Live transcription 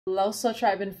Hello, Soul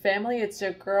Tribe and family. It's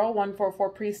your girl, 144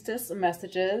 Priestess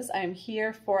Messages. I'm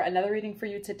here for another reading for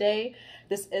you today.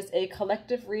 This is a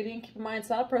collective reading. Keep in mind,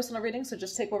 it's not a personal reading, so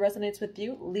just take what resonates with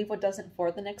you. Leave what doesn't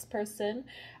for the next person.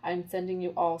 I'm sending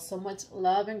you all so much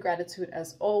love and gratitude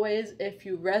as always. If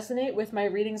you resonate with my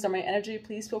readings or my energy,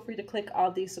 please feel free to click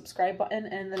on the subscribe button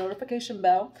and the notification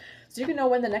bell so you can know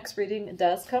when the next reading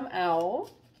does come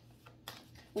out.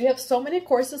 We have so many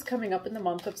courses coming up in the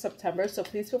month of September, so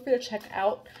please feel free to check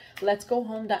out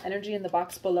letsgohome.energy in the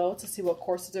box below to see what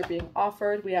courses are being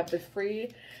offered. We have the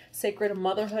free Sacred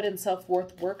Motherhood and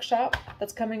Self-Worth Workshop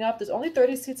that's coming up. There's only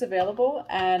 30 seats available,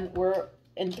 and we're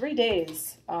in 3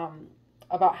 days,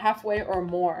 about halfway or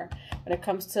more when it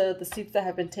comes to the seats that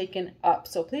have been taken up.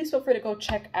 So please feel free to go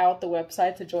check out the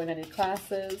website to join any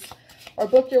classes or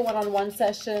book your one-on-one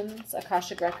sessions,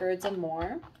 Akashic Records, and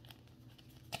more.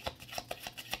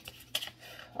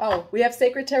 Oh, we have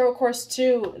Sacred Tarot Course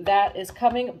 2 that is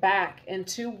coming back in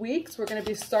 2 weeks. We're going to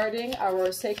be starting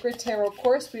our Sacred Tarot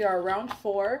course. We are round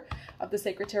 4 of the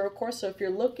Sacred Tarot course. So if you're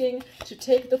looking to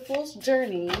take the full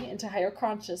journey into higher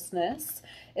consciousness,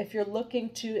 if you're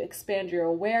looking to expand your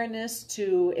awareness,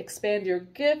 to expand your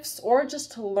gifts, or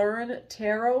just to learn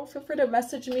tarot, feel free to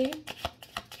message me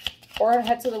or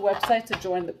head to the website to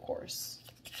join the course.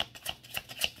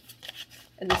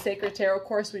 In the Sacred Tarot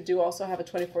course, we do also have a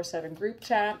 24/7 group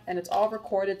chat, and it's all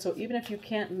recorded. So even if you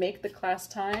can't make the class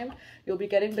time, you'll be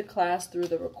getting the class through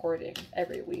the recording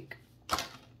every week.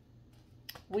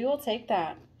 We will take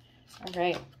that. All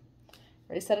right.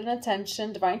 Ready, set an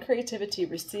intention. Divine creativity,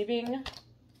 receiving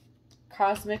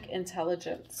cosmic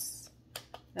intelligence.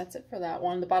 That's it for that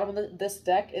one. The bottom of this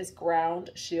deck is ground,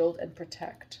 shield, and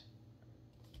protect.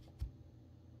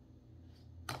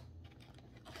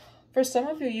 For some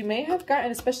of you, you may have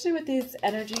gotten, especially with these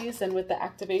energies and with the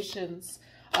activations,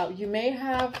 you may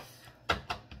have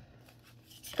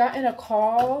gotten a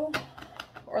call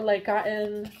or like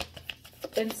gotten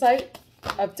insight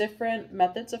of different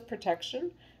methods of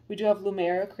protection. We do have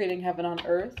Lumera creating heaven on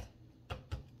earth.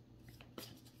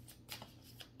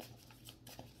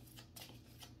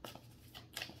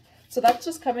 So that's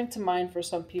just coming to mind for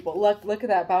some people. Look at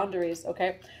that, boundaries,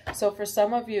 okay? So for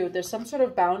some of you, there's some sort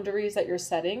of boundaries that you're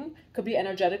setting. Could be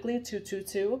energetically,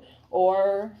 222,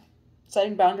 or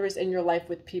setting boundaries in your life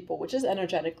with people, which is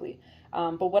energetically.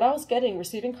 But what I was getting,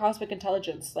 receiving cosmic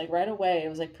intelligence, like right away, it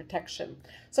was like protection.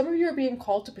 Some of you are being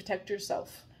called to protect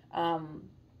yourself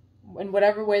in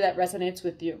whatever way that resonates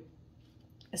with you.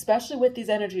 Especially with these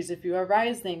energies, if you are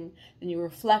rising, then you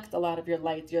reflect a lot of your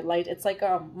light. Your light, it's like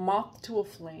a moth to a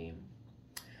flame.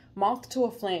 Moth to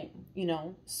a flame, you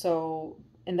know. So,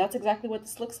 and that's exactly what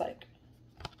this looks like.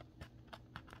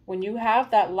 When you have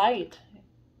that light,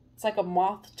 it's like a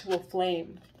moth to a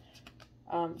flame.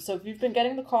 So if you've been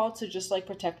getting the call to just like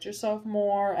protect yourself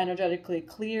more, energetically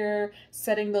clear,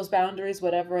 setting those boundaries,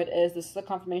 whatever it is, this is a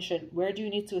confirmation. Where do you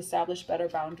need to establish better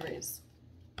boundaries?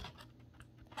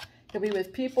 Could be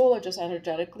with people or just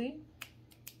energetically.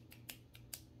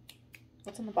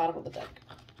 What's on the bottom of the deck?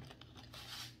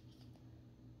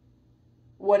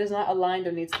 What is not aligned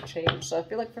or needs to change? So I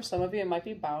feel like for some of you, it might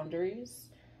be boundaries.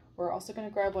 We're also going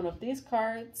to grab one of these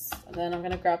cards, and then I'm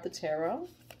going to grab the tarot.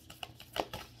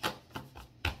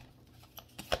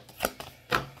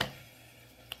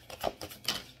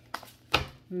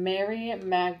 Mary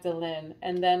Magdalene,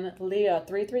 and then Leah,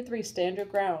 333, stand your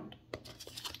ground.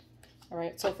 All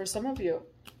right, so for some of you,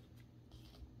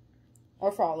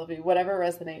 or for all of you, whatever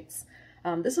resonates,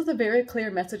 this is a very clear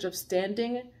message of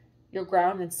standing your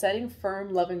ground and setting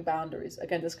firm, loving boundaries.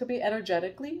 Again, this could be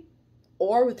energetically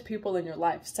or with people in your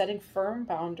life, setting firm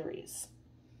boundaries.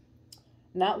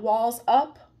 Not walls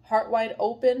up, heart wide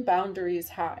open, boundaries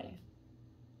high.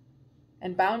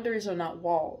 And boundaries are not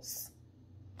walls.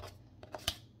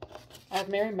 I have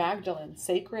Mary Magdalene,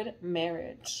 sacred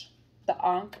marriage. The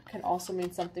Ankh can also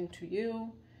mean something to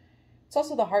you. It's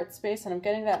also the heart space, and I'm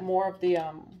getting that more of the,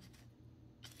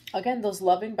 again, those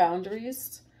loving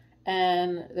boundaries.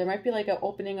 And there might be like an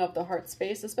opening of the heart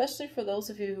space, especially for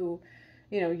those of you who,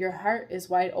 you know, your heart is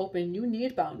wide open. You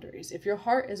need boundaries. If your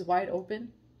heart is wide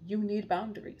open, you need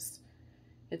boundaries.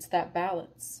 It's that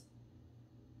balance.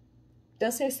 It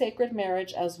does say sacred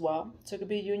marriage as well. So it could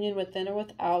be union within or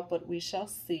without, but we shall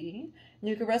see. And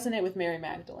you can resonate with Mary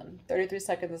Magdalene. 33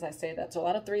 seconds as I say that. So a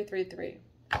lot of 333.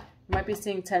 You might be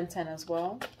seeing 1010 as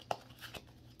well.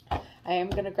 I am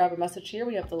going to grab a message here.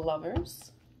 We have the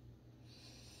Lovers.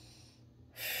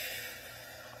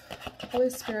 Holy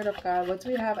Spirit of God, what do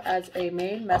we have as a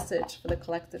main message for the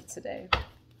collective today?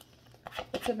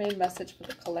 What's the main message for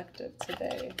the collective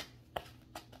today?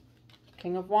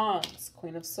 King of Wands,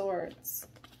 Queen of Swords.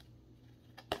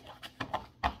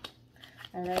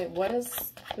 All right, what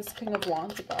is this King of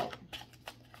Wands about?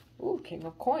 Ooh, King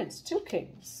of Coins, 2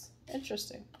 kings.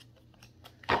 Interesting.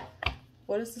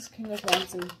 What is this King of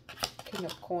Wands and King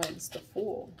of Coins? The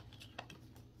Fool.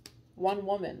 1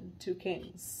 woman, 2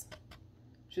 kings.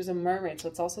 She's a mermaid, so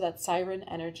it's also that siren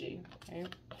energy. Okay?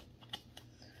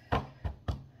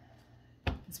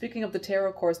 Speaking of the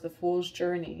tarot course, the Fool's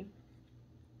Journey.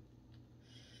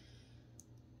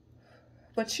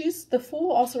 But the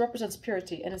Fool also represents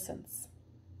purity, innocence.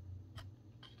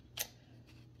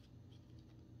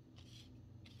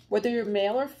 Whether you're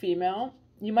male or female,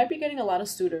 you might be getting a lot of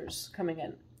suitors coming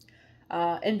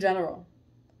in general.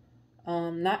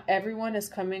 Not everyone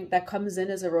that comes in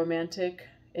as a romantic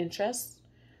interest.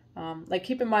 Like,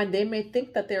 keep in mind, they may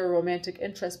think that they're a romantic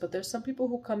interest, but there's some people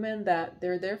who come in that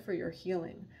they're there for your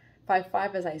healing.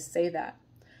 5-5 as I say that.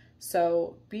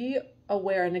 So be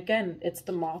aware. And again, it's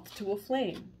the moth to a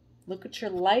flame. Look at your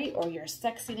light or your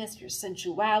sexiness, your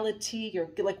sensuality, your,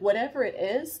 like, whatever it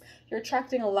is, you're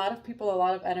attracting a lot of people, a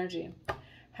lot of energy.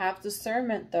 Have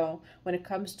discernment, though, when it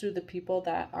comes to the people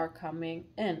that are coming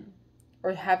in,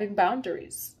 or having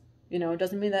boundaries. You know, it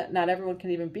doesn't mean that not everyone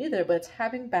can even be there, but it's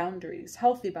having boundaries,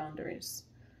 healthy boundaries.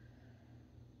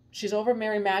 She's over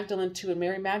Mary Magdalene too, and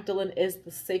Mary Magdalene is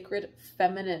the sacred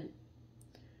feminine.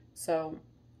 So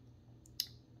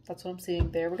that's what I'm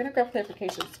seeing there. We're going to grab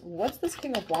clarifications. What's this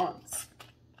King of Wands?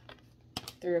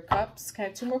 3 of Cups. Can I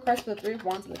have 2 more cards for the 3 of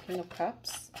Wands and the King of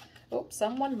Cups? Oh,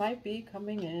 someone might be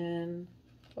coming in.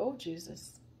 Oh,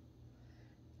 Jesus.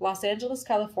 Los Angeles,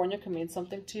 California can mean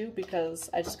something to you, because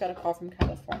I just got a call from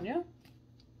California.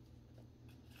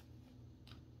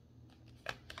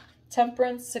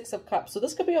 Temperance, 6 of Cups. So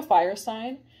this could be a fire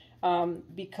sign,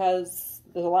 because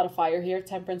there's a lot of fire here.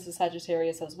 Temperance is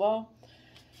Sagittarius as well.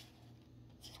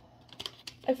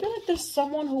 I feel like there's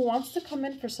someone who wants to come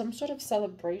in for some sort of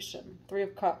celebration. 3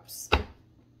 of Cups.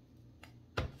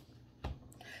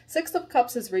 6 of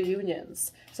Cups is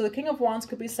reunions. So the King of Wands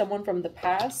could be someone from the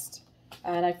past,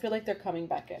 and I feel like they're coming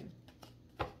back in.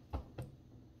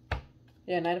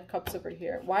 Yeah, Knight of Cups over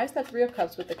here. Why is that 3 of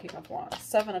Cups with the King of Wands?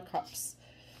 7 of Cups.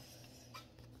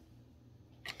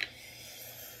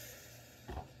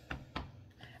 I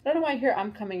don't know why here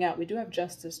I'm coming out. We do have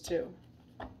Justice too.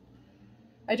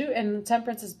 I do, and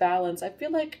Temperance is balance. I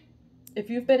feel like if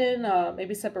you've been in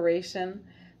maybe separation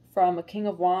from a King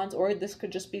of Wands, or this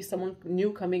could just be someone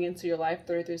new coming into your life,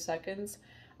 33 seconds.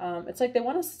 It's like they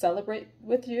want to celebrate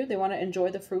with you. They want to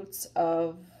enjoy the fruits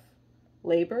of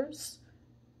labors.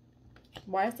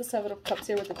 Why is the 7 of Cups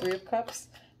here with the 3 of Cups?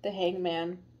 The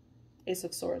Hangman, Ace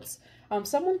of Swords.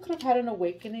 Someone could have had an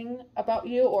awakening about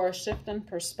you, or a shift in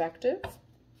perspective.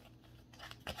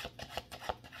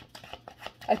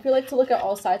 I feel like to look at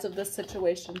all sides of this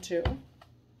situation too.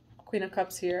 Queen of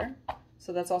Cups here.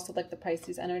 So that's also like the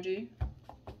Pisces energy.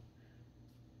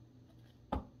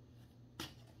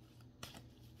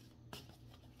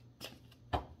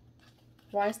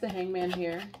 Why is the Hangman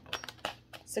here?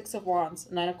 6 of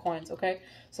Wands, 9 of Coins, okay?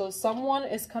 So someone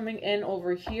is coming in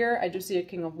over here. I do see a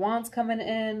King of Wands coming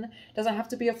in. Doesn't have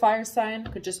to be a fire sign.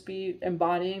 Could just be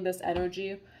embodying this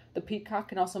energy. The peacock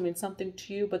can also mean something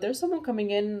to you, but there's someone coming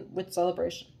in with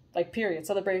celebration. Like, period.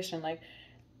 Celebration. Like,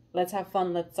 let's have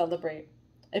fun. Let's celebrate.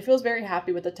 It feels very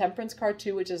happy with the Temperance card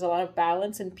too, which is a lot of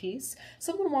balance and peace.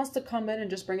 Someone wants to come in and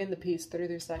just bring in the peace,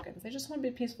 33 seconds. They just want to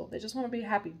be peaceful. They just want to be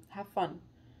happy. Have fun.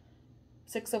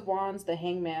 6 of Wands, the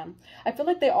Hangman. I feel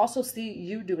like they also see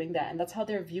you doing that, and that's how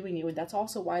they're viewing you, and that's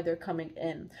also why they're coming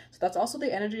in. So that's also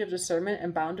the energy of discernment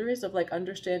and boundaries of, like,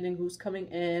 understanding who's coming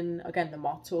in. Again, the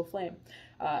moth to a flame.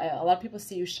 A lot of people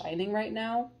see you shining right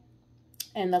now,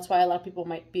 and that's why a lot of people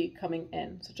might be coming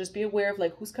in. So just be aware of,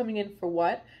 like, who's coming in for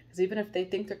what, because even if they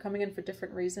think they're coming in for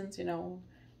different reasons, you know,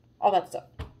 all that stuff.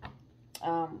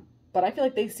 But I feel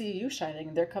like they see you shining,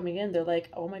 and they're coming in. They're like,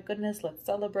 oh my goodness, let's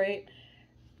celebrate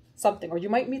something. Or you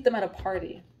might meet them at a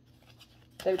party.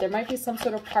 There might be some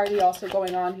sort of party also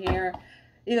going on here.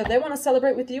 Either they want to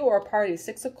celebrate with you or a party.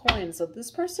 6 of Coins. So this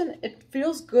person, it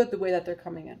feels good the way that they're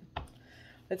coming in.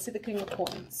 Let's see the King of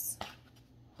Coins.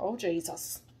 Oh,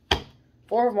 Jesus.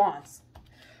 4 of Wands.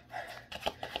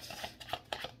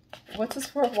 What's this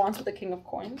 4 of Wands with the King of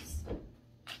Coins?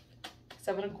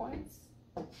 7 of Coins.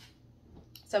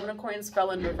 7 of Coins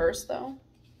fell in reverse, though.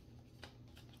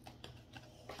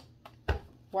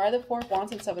 Why are the 4 of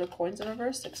Wands and 7 of Coins in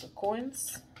reverse? 6 of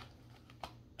Coins.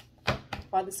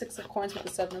 Why the 6 of Coins with the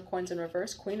 7 of Coins in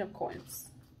reverse? Queen of Coins.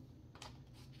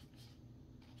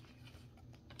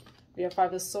 We have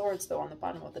 5 of Swords, though, on the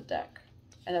bottom of the deck.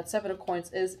 And that 7 of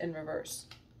Coins is in reverse.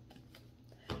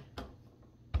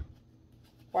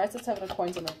 Why is the 7 of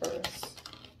Coins in reverse?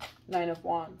 9 of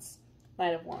Wands.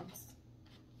 9 of Wands.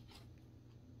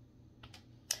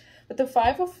 With the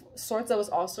Five of Swords that was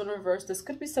also in reverse, this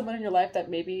could be someone in your life that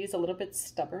maybe is a little bit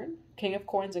stubborn. King of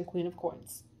Coins and Queen of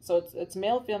Coins. So it's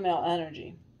male, female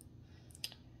energy.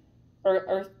 Or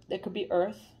Earth, it could be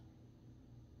Earth.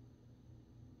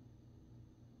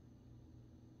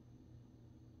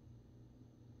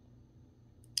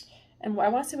 And I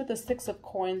want to see what the Six of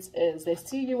Coins is. They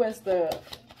see you as the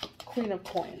Queen of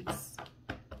Coins.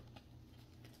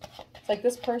 It's like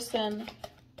this person,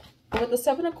 but with the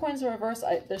Seven of Coins in reverse,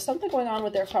 there's something going on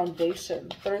with their foundation.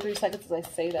 33 seconds as I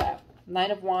say that.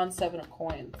 Nine of Wands, Seven of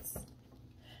Coins.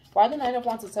 Why the Nine of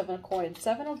Wands and Seven of Coins?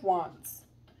 Seven of Wands.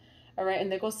 All right, and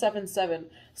there goes 7, 7.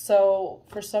 So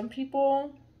for some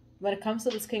people, when it comes to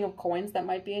this King of Coins that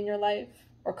might be in your life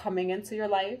or coming into your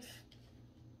life,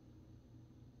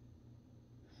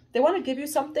 they want to give you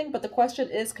something, but the question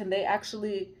is, can they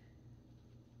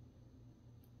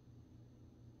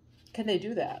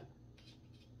do that?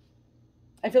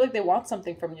 I feel like they want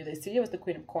something from you. They see you as the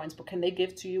Queen of Coins, but can they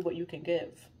give to you what you can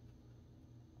give?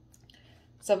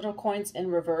 Seven of Coins in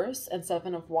reverse and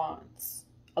Seven of Wands.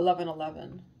 11,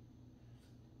 11.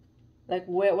 Like,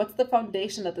 what's the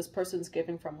foundation that this person's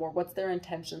giving from? Or what's their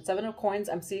intention? Seven of Coins,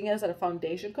 I'm seeing it as a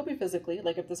foundation. Could be physically,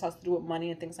 like if this has to do with money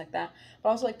and things like that. But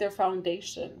also like their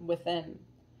foundation within.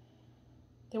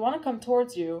 They want to come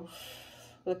towards you.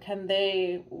 But can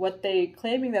they, what they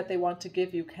claiming that they want to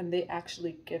give you, can they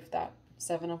actually give that?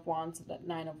 Seven of Wands and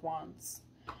Nine of Wands.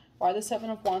 Why the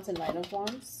Seven of Wands and Nine of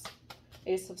Wands?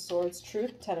 Ace of Swords,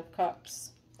 Truth, Ten of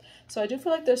Cups. So I do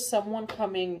feel like there's someone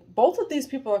coming. Both of these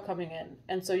people are coming in.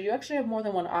 And so you actually have more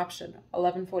than one option.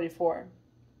 1144.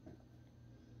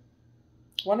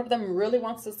 One of them really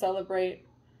wants to celebrate.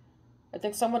 I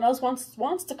think someone else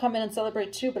wants to come in and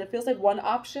celebrate too. But it feels like one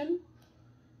option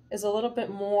is a little bit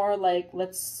more like,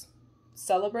 let's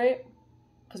celebrate.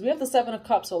 Because we have the Seven of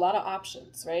Cups, so a lot of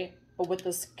options, right? But with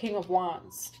this King of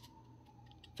Wands,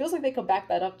 feels like they could back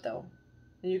that up though.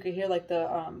 And you could hear like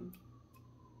the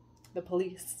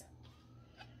police.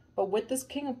 But with this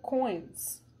King of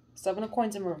Coins, Seven of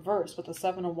Coins in reverse with the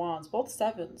Seven of Wands, both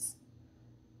sevens,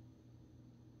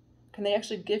 can they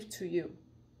actually give to you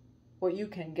what you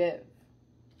can give?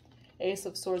 Ace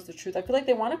of Swords, the Truth. I feel like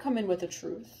they want to come in with the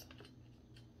truth.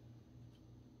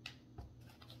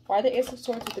 Why the Ace of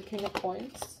Swords with the King of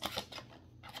Coins?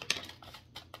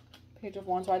 Page of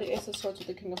Wands. Why the Ace of Swords with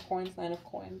the King of Coins? Nine of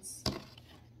Coins.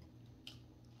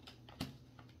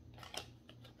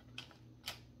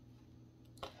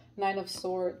 Nine of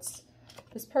Swords.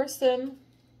 This person,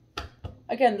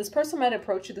 again, this person might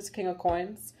approach you, this King of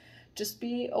Coins. Just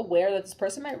be aware that this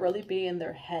person might really be in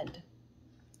their head.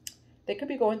 They could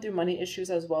be going through money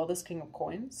issues as well, this King of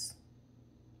Coins.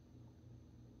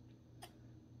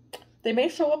 They may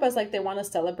show up as like they want to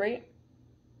celebrate.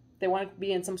 They want to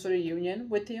be in some sort of union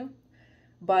with you.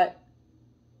 But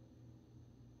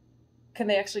can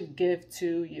they actually give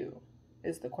to you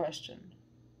is the question.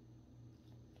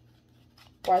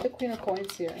 Why the Queen of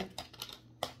Coins here?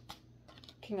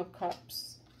 King of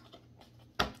Cups.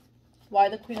 Why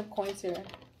the Queen of Coins here?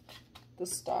 The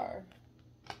Star.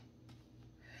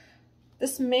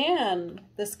 This man,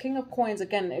 this King of Coins,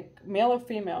 again, male or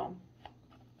female.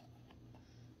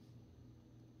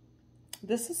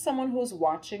 This is someone who's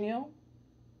watching you.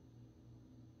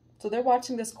 So they're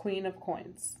watching this Queen of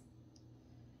Coins.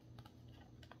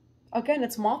 Again,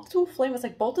 it's Moth to a Flame. It's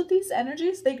like both of these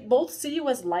energies, they both see you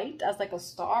as light, as like a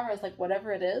star, as like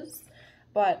whatever it is.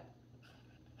 But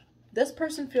this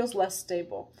person feels less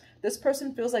stable. This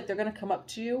person feels like they're going to come up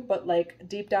to you, but like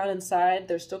deep down inside,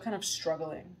 they're still kind of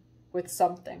struggling with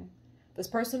something. This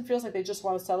person feels like they just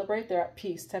want to celebrate. They're at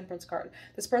peace. Temperance card.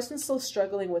 This person's still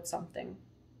struggling with something.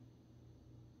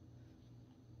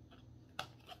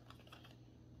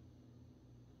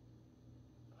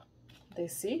 They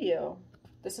see you.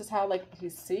 This is how, like,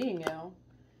 he's seeing you.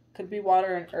 Could be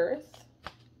water and earth.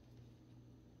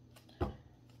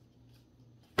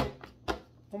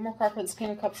 One more card for this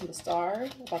King of Cups and the Star.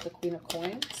 About the Queen of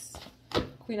Coins.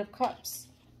 Queen of Cups.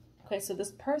 Okay, so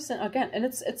this person, again, and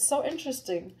it's so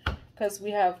interesting. Because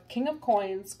we have King of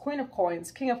Coins,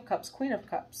 King of Cups, Queen of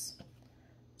Cups.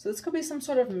 So this could be some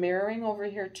sort of mirroring over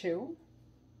here too.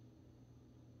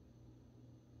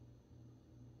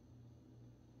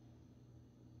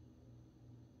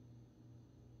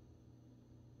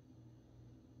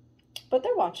 But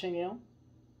they're watching you.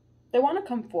 They want to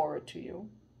come forward to you.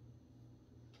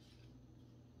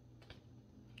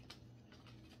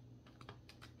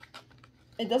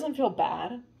 It doesn't feel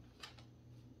bad.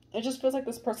 It just feels like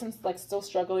this person's like still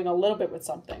struggling a little bit with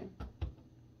something.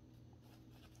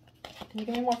 Can you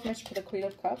give me more information for the Queen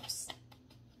of Cups?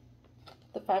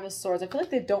 The Five of Swords. I feel like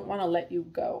they don't want to let you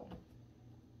go.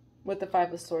 with the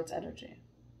Five of Swords energy.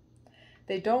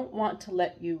 They don't want to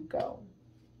let you go.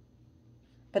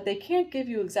 But they can't give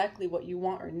you exactly what you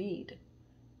want or need.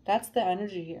 That's the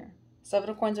energy here. Seven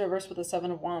of Coins reversed with the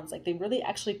Seven of Wands. Like, they really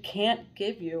actually can't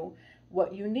give you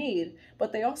what you need,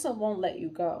 but they also won't let you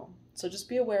go. So just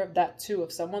be aware of that too,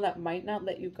 of someone that might not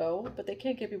let you go, but they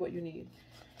can't give you what you need.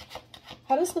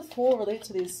 How does the Fool relate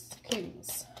to these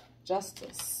kings?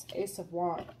 Justice, Ace of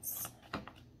Wands,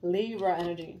 Libra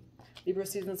energy. Libra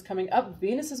season's coming up.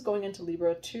 Venus is going into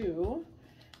Libra too.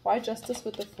 Why Justice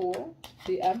with the Fool?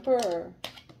 The Emperor,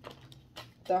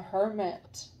 the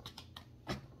Hermit.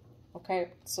 Okay,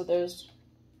 so there's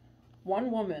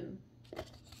one woman.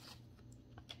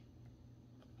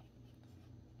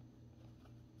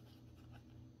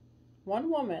 One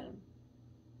woman,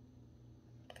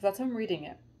 because that's how I'm reading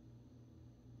it.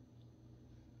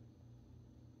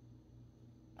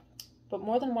 But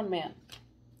more than one man.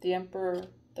 The Emperor,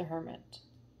 the Hermit.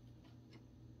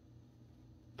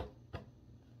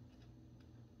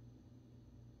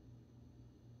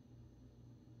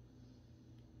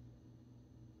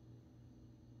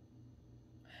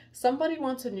 Somebody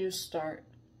wants a new start.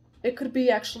 It could be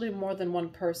actually more than one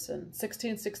person.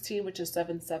 1616, which is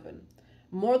 7-7.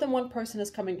 More than one person is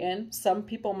coming in. Some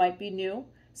people might be new.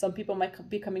 Some people might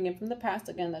be coming in from the past.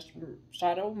 Again, that's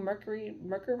shadow Mercury.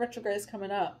 Mercury retrograde is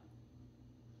coming up.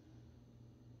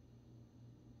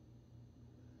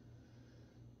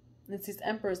 It's these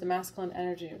Emperors, the masculine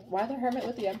energy. Why the Hermit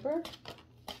with the Emperor?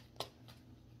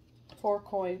 4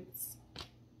 coins.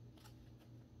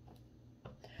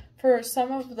 For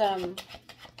some of them,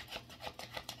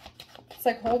 it's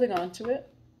like holding on to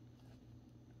it.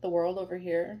 The World over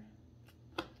here.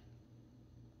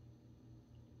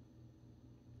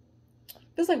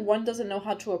 Feels like one doesn't know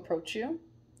how to approach you.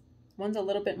 One's a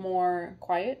little bit more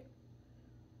quiet.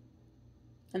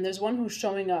 And there's one who's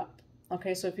showing up.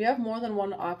 Okay, so if you have more than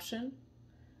one option,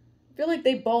 I feel like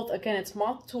they both, again, it's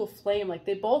moth to a flame. Like,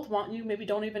 they both want you. Maybe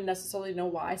don't even necessarily know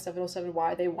why. 707,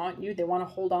 why they want you. They want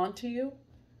to hold on to you.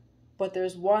 But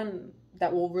there's one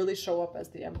that will really show up as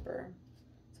the Emperor.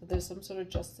 So there's some sort of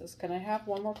justice. Can I have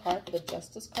one more card for the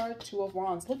Justice card? 2 of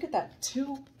Wands. Look at that.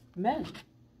 2 men.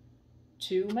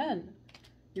 2 men.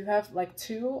 You have like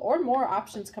 2 or more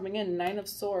options coming in. 9 of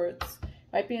Swords.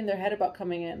 Might be in their head about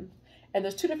coming in. And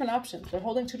there's 2 different options. They're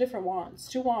holding 2 different wands.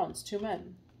 2 wands, 2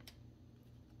 men.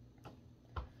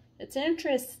 It's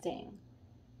interesting.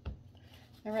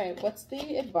 All right, what's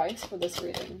the advice for this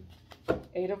reading?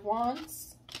 8 of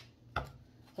Wands.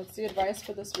 What's the advice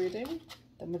for this reading?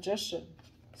 The Magician.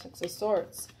 6 of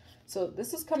Swords. So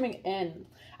this is coming in.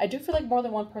 I do feel like more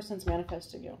than one person's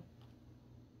manifesting you.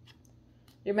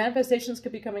 Your manifestations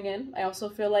could be coming in. I also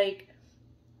feel like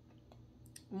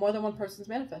more than one person's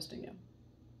manifesting you.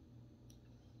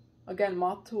 Again,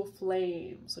 moth to a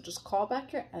flame. So just call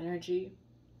back your energy.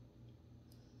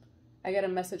 I get a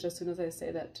message as soon as I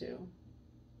say that too.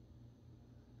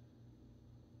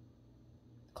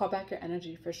 Call back your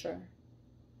energy for sure.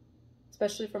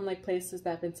 Especially from like places that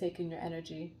have been taking your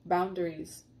energy.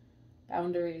 Boundaries.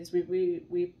 Boundaries.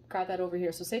 We got that over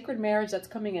here. So sacred marriage, that's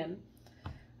coming in.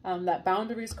 That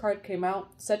boundaries card came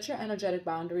out. Set your energetic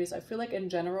boundaries. I feel like in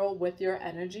general with your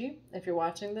energy, if you're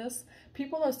watching this,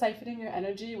 people are siphoning your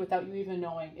energy without you even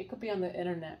knowing. It could be on the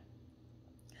internet.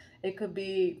 It could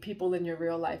be people in your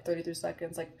real life, 33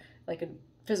 seconds, like a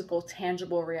physical,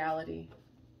 tangible reality.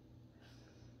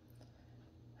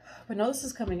 But no, this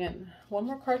is coming in. One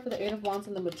more card for the 8 of Wands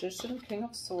and the Magician, King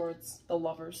of Swords, the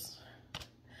Lovers.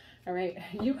 All right,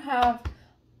 you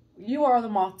are the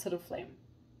moth to the flame.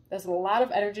 There's a lot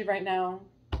of energy right now.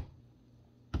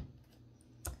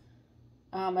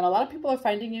 And a lot of people are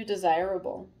finding you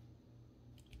desirable.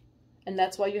 And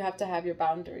that's why you have to have your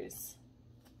boundaries.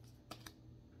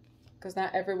 Because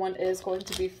not everyone is going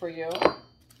to be for you.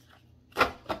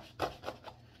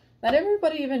 Not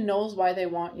everybody even knows why they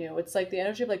want you. It's like the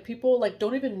energy of like people like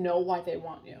don't even know why they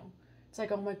want you. It's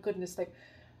like, oh my goodness, like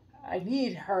I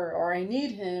need her or I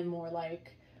need him or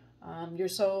like you're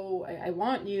so, I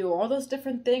want you, all those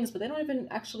different things, but they don't even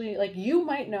actually, like, you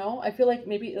might know. I feel like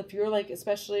maybe if you're, like,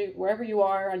 especially wherever you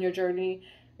are on your journey,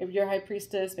 maybe you're a high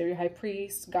priestess, maybe you're a high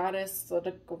priest, goddess,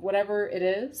 whatever it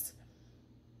is,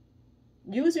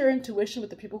 use your intuition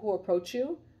with the people who approach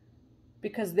you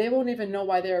because they won't even know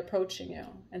why they're approaching you.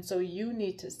 And so you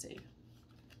need to see.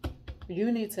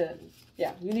 You need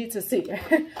to see.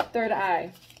 Third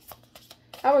eye.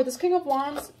 However, this King of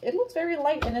Wands, it looks very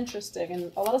light and interesting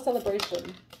and a lot of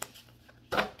celebration.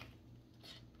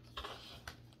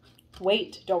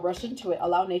 Wait, don't rush into it.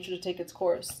 Allow nature to take its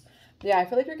course. Yeah, I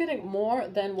feel like you're getting more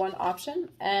than one option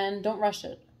and don't rush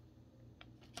it.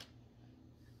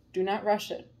 Do not rush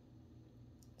it.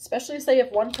 Especially say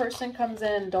if one person comes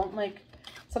in, don't like,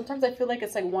 sometimes I feel like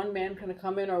it's like one man gonna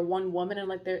come in or one woman and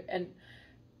like they're, and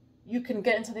you can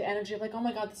get into the energy of like, oh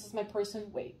my God, this is my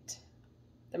person. Wait,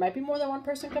 there might be more than one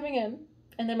person coming in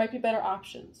and there might be better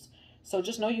options. So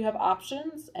just know you have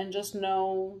options and just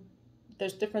know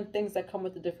there's different things that come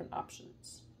with the different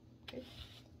options. Okay.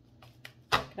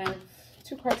 Can I have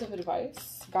 2 cards of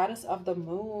advice? Goddess of the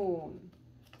Moon.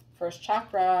 First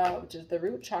chakra, which is the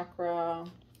root chakra.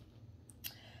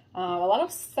 A lot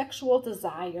of sexual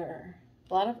desire.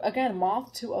 A lot of, again,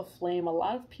 moth to a flame. A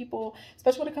lot of people,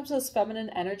 especially when it comes to this feminine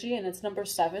energy, and it's number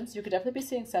 7, so you could definitely be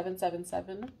seeing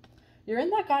 777. You're in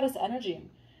that goddess energy.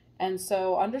 And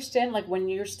so understand, like, when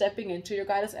you're stepping into your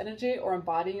goddess energy or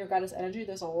embodying your goddess energy,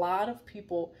 there's a lot of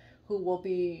people who will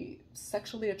be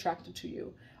sexually attracted to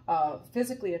you,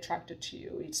 physically attracted to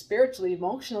you, spiritually,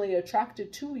 emotionally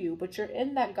attracted to you, but you're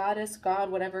in that goddess, God,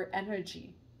 whatever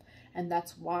energy. And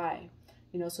that's why.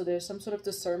 You know, so there's some sort of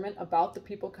discernment about the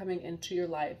people coming into your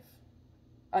life.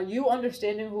 You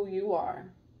understanding who you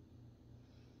are.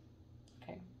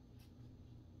 Okay.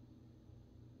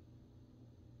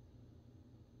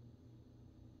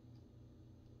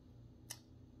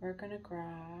 We're going to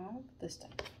grab this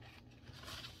deck.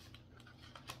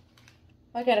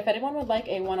 Again, if anyone would like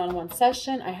a one-on-one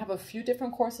session, I have a few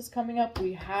different courses coming up.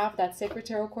 We have that Sacred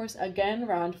Tarot course, again,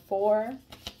 round 4.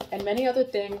 And many other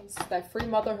things, that free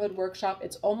motherhood workshop,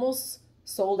 it's almost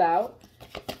sold out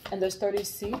and there's 30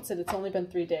 seats and it's only been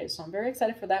 3 days. So I'm very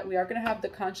excited for that. We are going to have the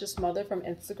Conscious Mother from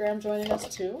Instagram joining us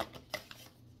too.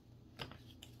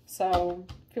 So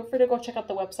feel free to go check out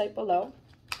the website below.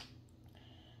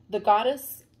 The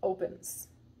goddess opens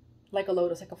like a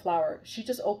lotus, like a flower. She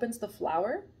just opens the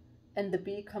flower and the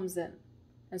bee comes in.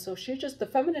 And so she just, the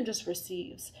feminine just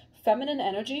receives. Feminine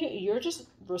energy, you're just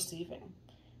receiving.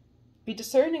 Be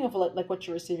discerning of like what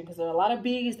you're receiving, because there are a lot of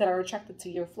bees that are attracted to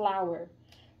your flower.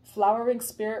 Flowering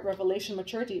spirit, revelation,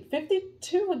 maturity.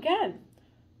 52 again.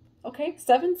 Okay,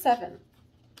 7-7.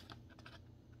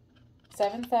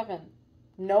 7-7.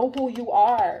 Know who you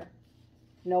are.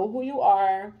 Know who you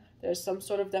are. There's some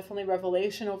sort of definitely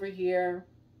revelation over here.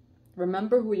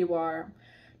 Remember who you are.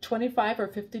 25 or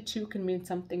 52 can mean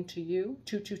something to you.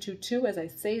 2222 as I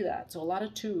say that. So a lot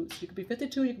of 2s. You could be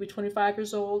 52, you could be 25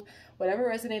 years old. Whatever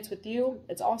resonates with you.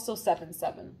 It's also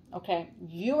 7-7. Okay?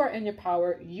 You are in your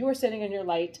power. You are sitting in your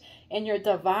light, in your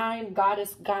divine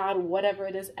goddess, God, whatever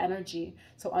it is, energy.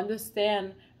 So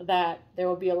understand that there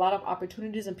will be a lot of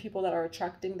opportunities and people that are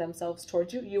attracting themselves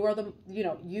towards you. You are the, you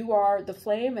know, you are the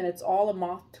flame, and it's all a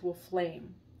moth to a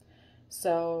flame.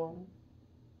 So,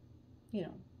 you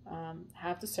know,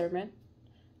 have discernment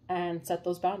and set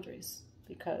those boundaries,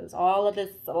 because all of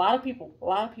this, a lot of people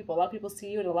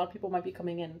see you, and a lot of people might be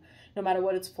coming in no matter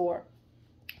what it's for.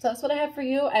 So that's what I have for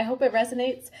you. I hope it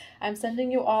resonates. I'm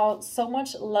sending you all so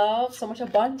much love, so much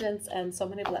abundance, and so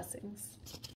many blessings.